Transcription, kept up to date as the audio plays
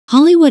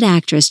Hollywood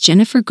actress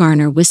Jennifer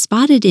Garner was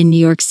spotted in New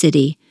York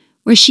City,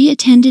 where she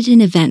attended an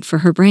event for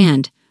her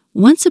brand,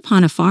 Once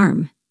Upon a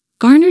Farm.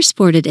 Garner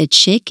sported a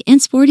chic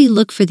and sporty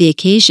look for the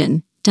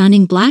occasion,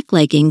 donning black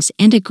leggings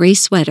and a gray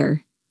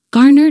sweater.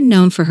 Garner,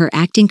 known for her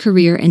acting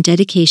career and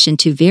dedication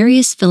to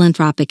various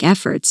philanthropic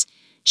efforts,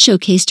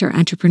 showcased her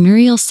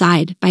entrepreneurial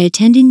side by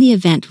attending the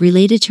event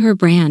related to her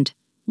brand,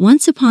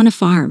 Once Upon a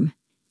Farm.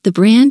 The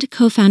brand,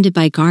 co-founded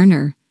by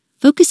Garner,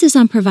 focuses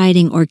on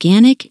providing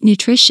organic,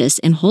 nutritious,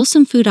 and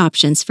wholesome food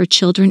options for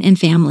children and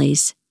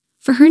families.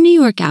 For her New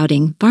York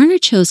outing, Garner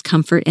chose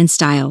comfort and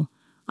style,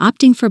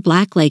 opting for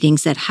black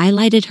leggings that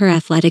highlighted her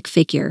athletic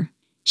figure.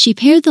 She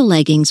paired the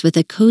leggings with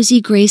a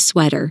cozy gray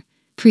sweater,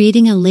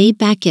 creating a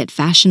laid-back yet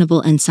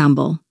fashionable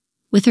ensemble.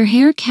 With her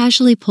hair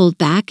casually pulled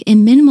back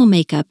and minimal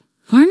makeup,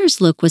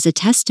 Garner's look was a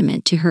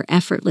testament to her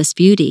effortless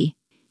beauty.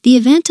 The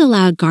event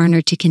allowed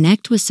Garner to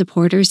connect with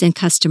supporters and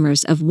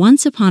customers of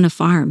Once Upon a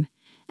Farm,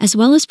 as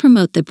well as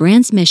promote the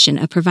brand's mission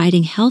of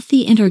providing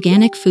healthy and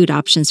organic food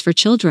options for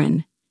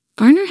children.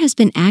 Garner has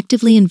been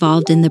actively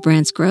involved in the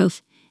brand's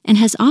growth and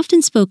has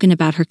often spoken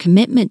about her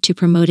commitment to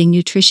promoting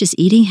nutritious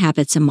eating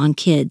habits among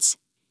kids.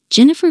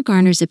 Jennifer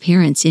Garner's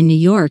appearance in New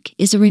York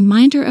is a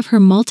reminder of her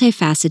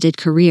multifaceted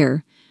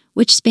career,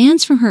 which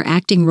spans from her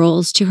acting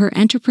roles to her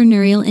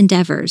entrepreneurial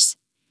endeavors.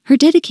 Her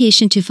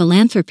dedication to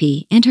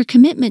philanthropy and her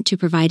commitment to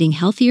providing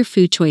healthier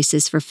food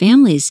choices for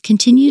families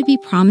continue to be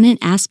prominent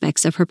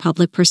aspects of her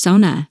public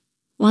persona.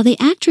 While the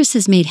actress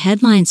has made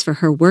headlines for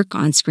her work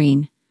on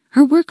screen,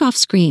 her work off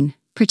screen,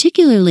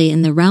 particularly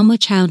in the realm of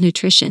child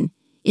nutrition,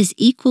 is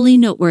equally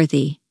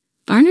noteworthy.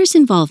 Garner's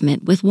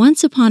involvement with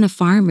Once Upon a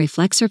Farm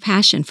reflects her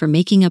passion for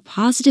making a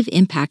positive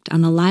impact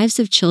on the lives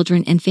of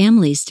children and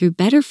families through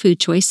better food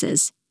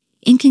choices.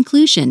 In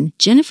conclusion,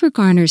 Jennifer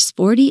Garner's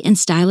sporty and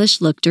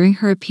stylish look during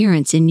her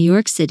appearance in New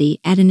York City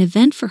at an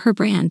event for her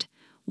brand,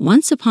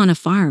 Once Upon a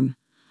Farm,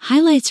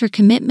 highlights her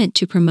commitment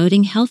to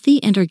promoting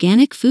healthy and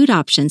organic food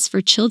options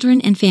for children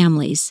and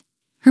families.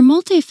 Her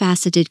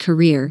multifaceted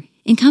career,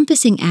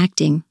 encompassing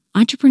acting,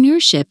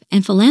 entrepreneurship,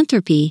 and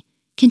philanthropy,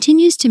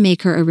 continues to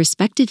make her a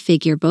respected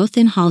figure both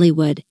in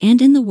Hollywood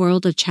and in the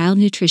world of child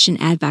nutrition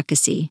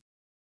advocacy.